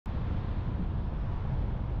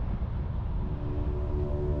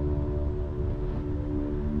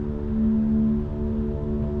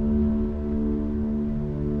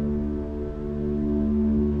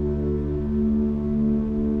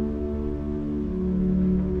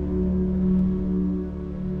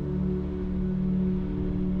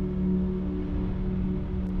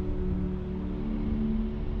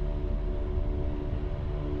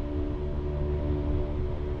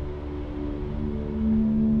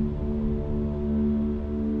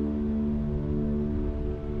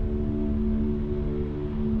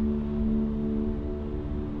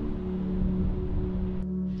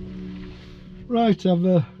Right,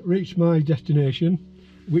 I've reached my destination,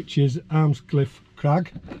 which is Almscliffe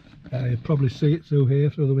Crag. You probably see it through here,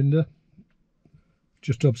 through the window.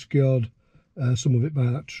 Just obscured some of it by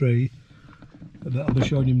that tree, but I'll be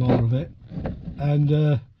showing you more of it.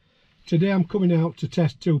 And today I'm coming out to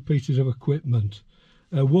test two pieces of equipment.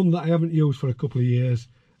 One that I haven't used for a couple of years,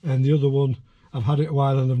 and the other one I've had it a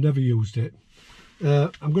while and I've never used it.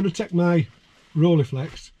 I'm going to take my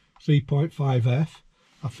Rolleiflex 3.5f.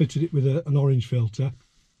 I've fitted it with an orange filter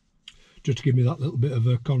just to give me that little bit of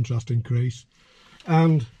a contrast increase,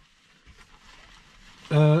 and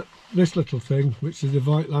this little thing, which is the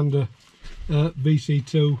Voigtlander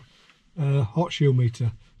VC2 hot shoe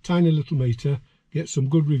meter. Tiny little meter, get some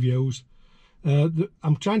good reviews.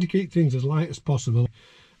 I'm trying to keep things as light as possible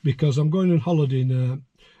because I'm going on holiday in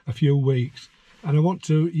a few weeks, and I want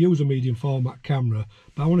to use a medium format camera,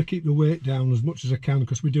 but I want to keep the weight down as much as I can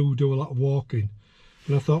because we do a lot of walking.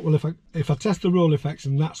 And I thought, well, if I test the Rolleiflex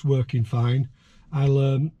and that's working fine,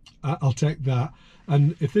 I'll take that.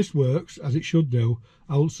 And if this works as it should do,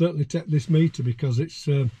 I'll certainly take this meter because it's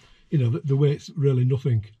you know, the weight's really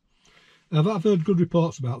nothing. I've heard good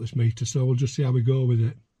reports about this meter, so we'll just see how we go with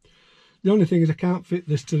it. The only thing is I can't fit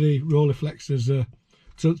this to the Rolleiflex to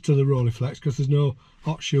the Rolleiflex because there's no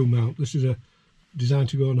hot shoe mount. This is designed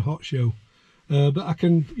to go on a hot shoe, but I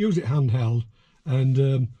can use it handheld,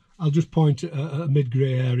 and I'll just point at a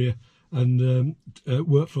mid-grey area and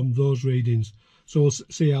work from those readings. So we'll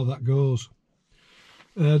see how that goes.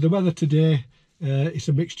 The weather today, it's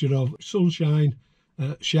a mixture of sunshine,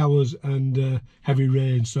 showers and heavy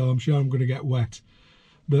rain, so I'm sure I'm going to get wet.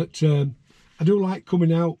 But I do like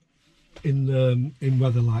coming out in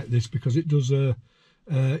weather like this because it does, you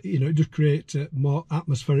know, it does create more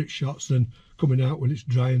atmospheric shots than coming out when it's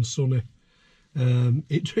dry and sunny.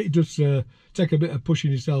 It does take a bit of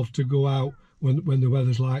pushing yourself to go out when the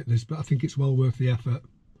weather's like this, but I think it's well worth the effort.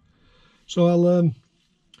 So I'll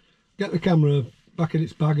get the camera back in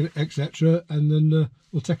its bag, etc., and then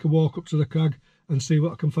we'll take a walk up to the crag and see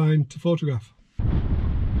what I can find to photograph.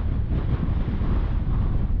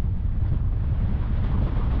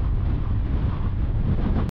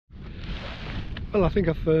 Well, I think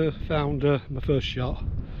I've found my first shot,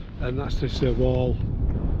 and that's this wall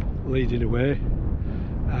leading away.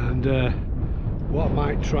 And what I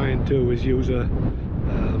might try and do is use a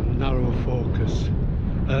narrower focus,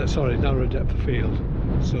 narrower depth of field,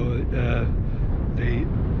 so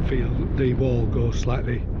the wall goes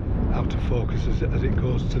slightly out of focus as it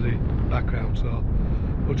goes to the background. So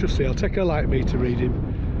we'll just see. I'll take a light meter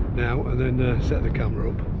reading now and then set the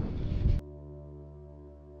camera up.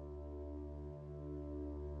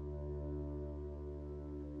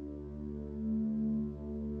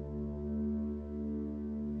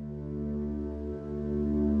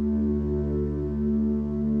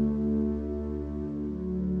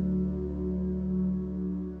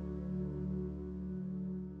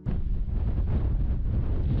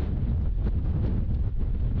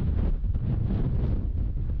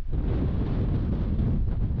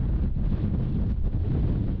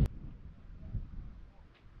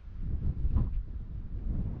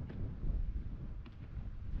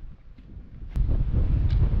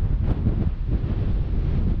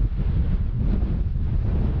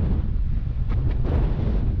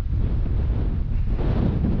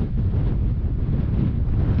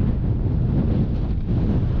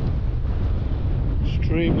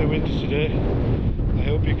 Extremely windy today. I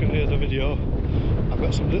hope you can hear the video. I've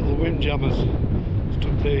got some little wind jammers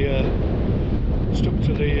stuck to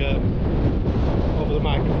the over the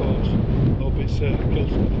microphones. Hope it's killed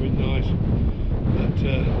some of the wind noise, but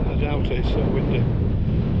I doubt it. It's so windy.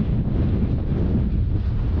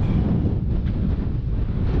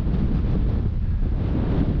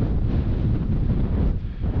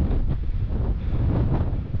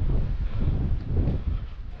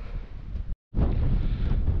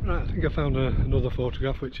 I think I found another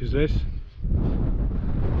photograph, which is this.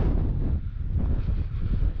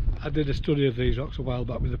 I did a study of these rocks a while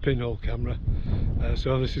back with a pinhole camera,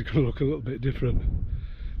 so this is going to look a little bit different.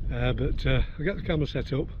 But I'll get the camera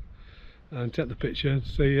set up and take the picture and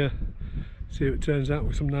see how it turns out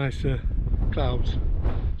with some nice clouds,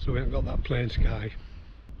 so we haven't got that plain sky.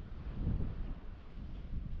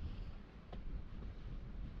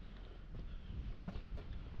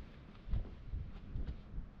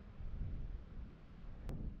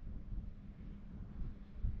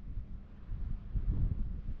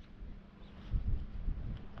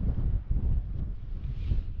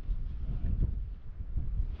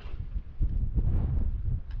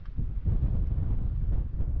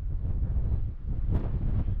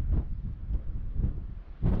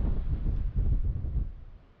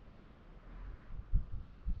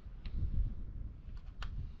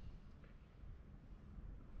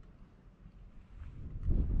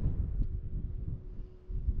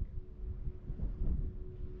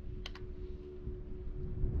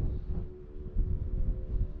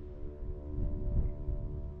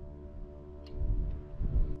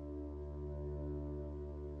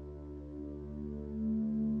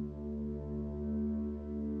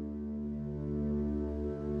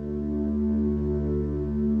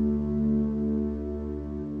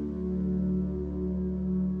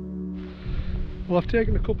 Well, I've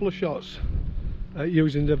taken a couple of shots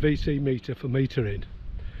using the VC meter for metering,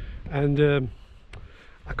 and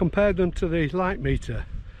I compared them to the light meter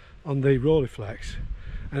on the Rolleiflex,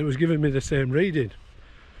 and it was giving me the same reading.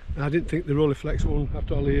 And I didn't think the Rolleiflex one,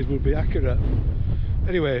 after all the years, would be accurate.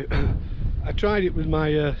 Anyway, I tried it with my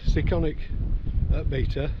Seaconic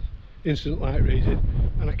meter, instant light reading,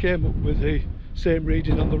 and I came up with the same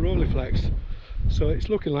reading on the Rolleiflex. So it's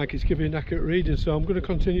looking like it's giving an accurate reading, so I'm going to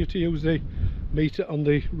continue to use the meter on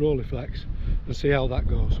the Rolleiflex and see how that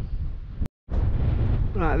goes.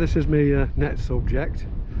 Right, this is my net subject.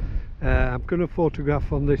 I'm going to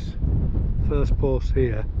photograph on this first post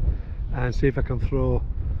here and see if I can throw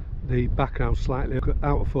the background slightly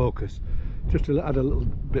out of focus, just to add a little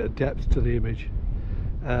bit of depth to the image.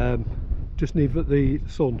 Just need the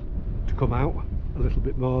sun to come out a little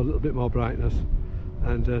bit more brightness,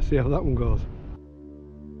 and see how that one goes.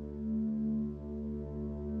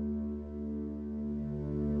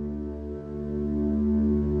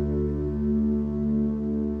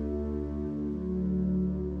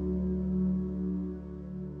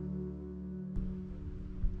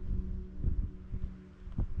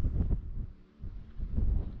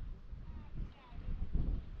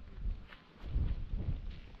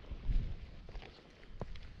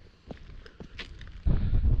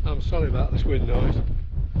 I'm sorry about this wind noise,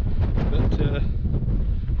 but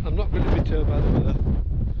I'm not going to be deterred by the weather.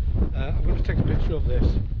 I'm going to take a picture of this.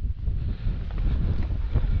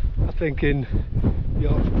 I think in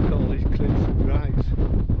Yorkshire we call these cliffs and crags. So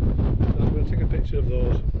I'm going to take a picture of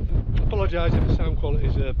those. I apologise if the sound quality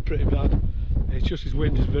is pretty bad. It's just this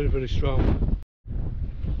wind is very, very strong.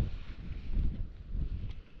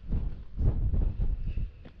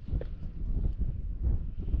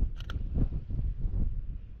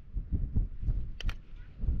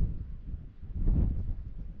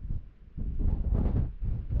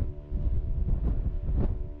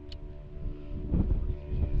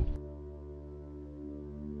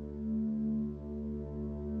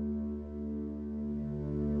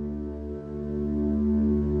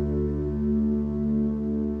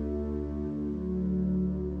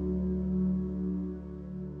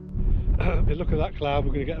 Look at that cloud,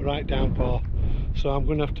 we're going to get a right downpour, so I'm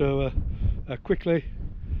going to have to quickly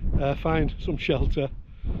find some shelter,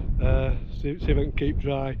 see if I can keep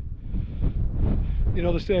dry. You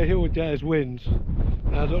know, they say who dares wins,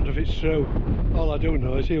 and I don't know if it's true. All I do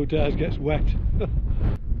know is who dares gets wet. You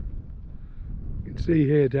can see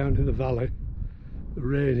here down in the valley the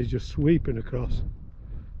rain is just sweeping across.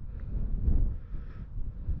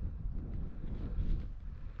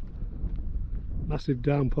 Massive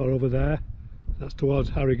downpour over there. That's towards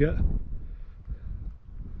Harrogate.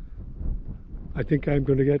 I think I'm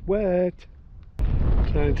going to get wet.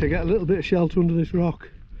 Trying to get a little bit of shelter under this rock.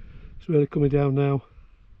 It's really coming down now.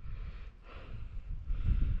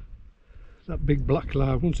 That big black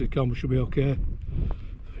cloud, once it comes, should be okay.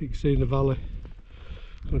 You can see in the valley,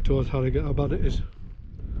 going towards Harrogate, how bad it is.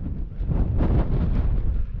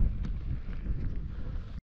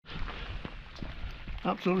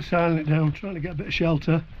 Absolutely silent down, trying to get a bit of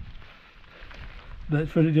shelter. But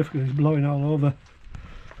it's very difficult, it's blowing all over.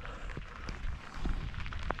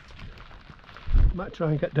 Might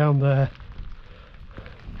try and get down there.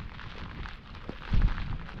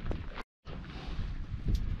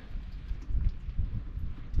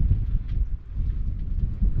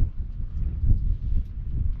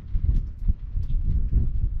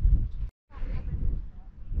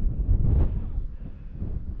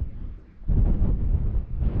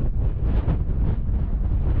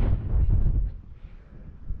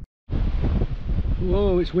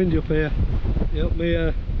 Whoa, it's windy up here. Yep,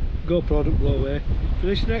 my GoPro don't blow away. For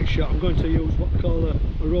this next shot I'm going to use what they call a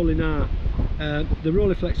Rolleinar. The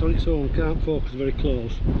Rolleiflex on its own can't focus very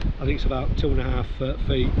close. I think it's about 2.5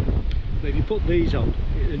 feet. But if you put these on,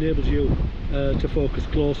 it enables you to focus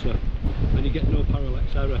closer and you get no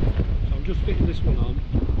parallax error. So I'm just fitting this one on.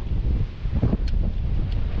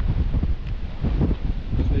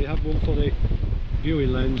 So you have one for the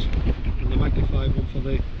viewing lens and the magnified one for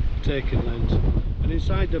the taking lens. And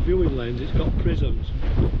inside the viewing lens it's got prisms.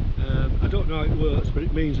 I don't know how it works, but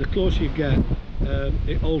it means the closer you get,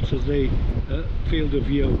 it alters the field of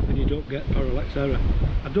view and you don't get parallax error.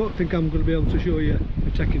 I don't think I'm going to be able to show you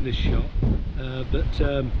taking this shot, but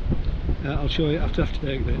I'll show you after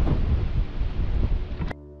taking it.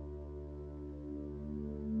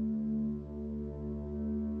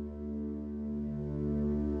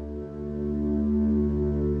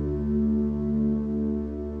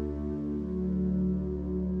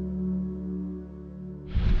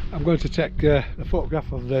 I'm going to take a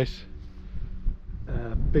photograph of this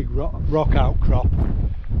big rock outcrop.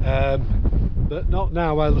 but not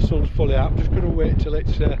now while the sun's fully out. I'm just going to wait till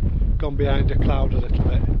it's gone behind a cloud a little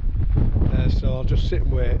bit, so I'll just sit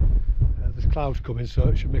and wait. There's clouds coming, so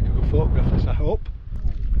it should make a good photograph, as I hope.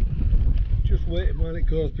 Just waiting while it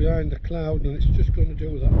goes behind the cloud, and it's just going to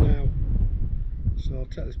do that now, so I'll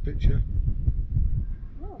take this picture.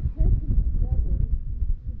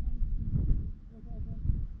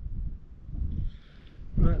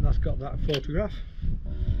 Right, that's got that photograph.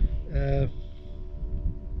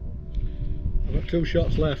 I've got 2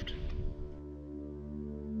 shots left.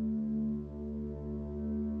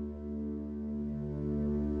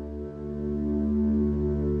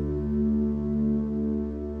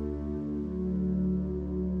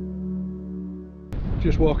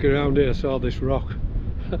 Just walking around here, I saw this rock.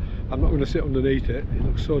 I'm not going to sit underneath it, it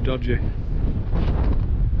looks so dodgy.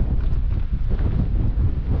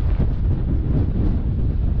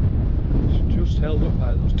 It's just held up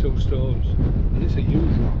by those 2 stones, and it's a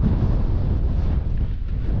huge rock.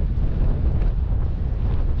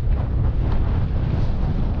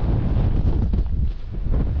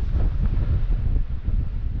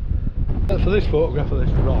 For this photograph of this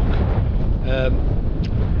rock,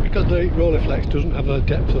 because the Rolleiflex doesn't have a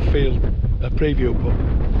depth of field preview book,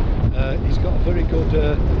 it's got a very good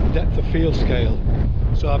depth of field scale,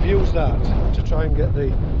 so I've used that to try and get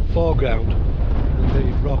the foreground and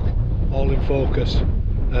the rock all in focus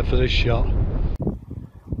for this shot.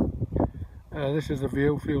 This is the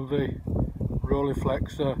view through the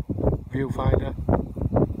Rolleiflex viewfinder.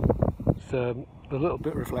 It's a little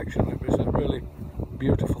bit of reflection, but it's a really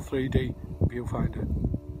beautiful 3D viewfinder.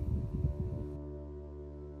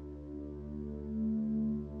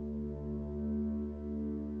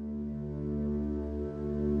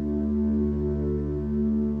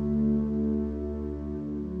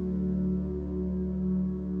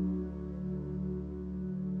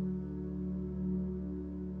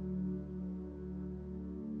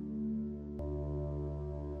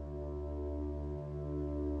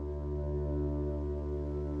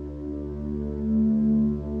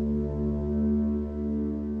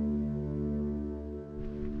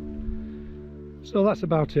 So that's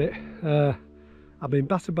about it. I've been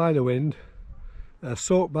battered by the wind,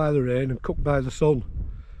 soaked by the rain and cooked by the sun,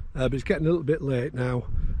 but it's getting a little bit late now,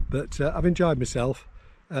 but I've enjoyed myself.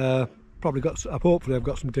 Hopefully I've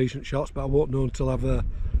got some decent shots, but I won't know until I've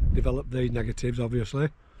developed the negatives, obviously.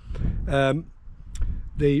 The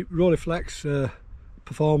Rolleiflex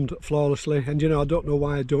performed flawlessly, and you know, I don't know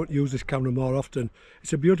why I don't use this camera more often.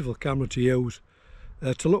 It's a beautiful camera to use.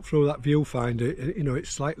 To look through that viewfinder, you know,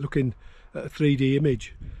 it's like looking at a 3D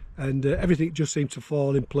image, and everything just seems to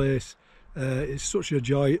fall in place. It's such a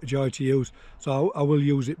joy to use, so I will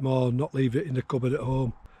use it more, not leave it in the cupboard at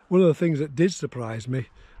home. One of the things that did surprise me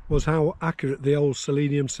was how accurate the old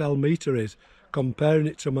selenium cell meter is. Comparing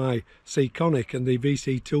it to my Seaconic and the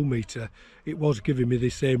VC2 meter, it was giving me the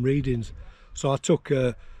same readings. So I took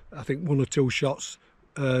I think 1 or 2 shots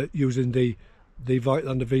using the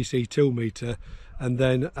Voigtlander VC2 meter, and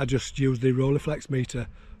then I just used the Rolleiflex meter.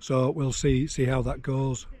 So we'll see how that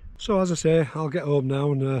goes. So as I say, I'll get home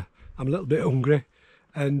now, and I'm a little bit hungry,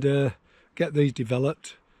 and get these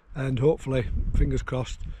developed, and hopefully, fingers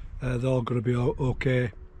crossed, they're all going to be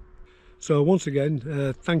okay. So once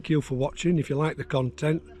again, thank you for watching. If you like the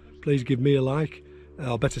content, please give me a like,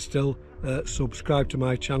 or better still, subscribe to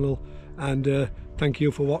my channel, and thank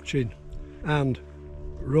you for watching. And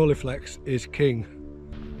Rolleiflex is king.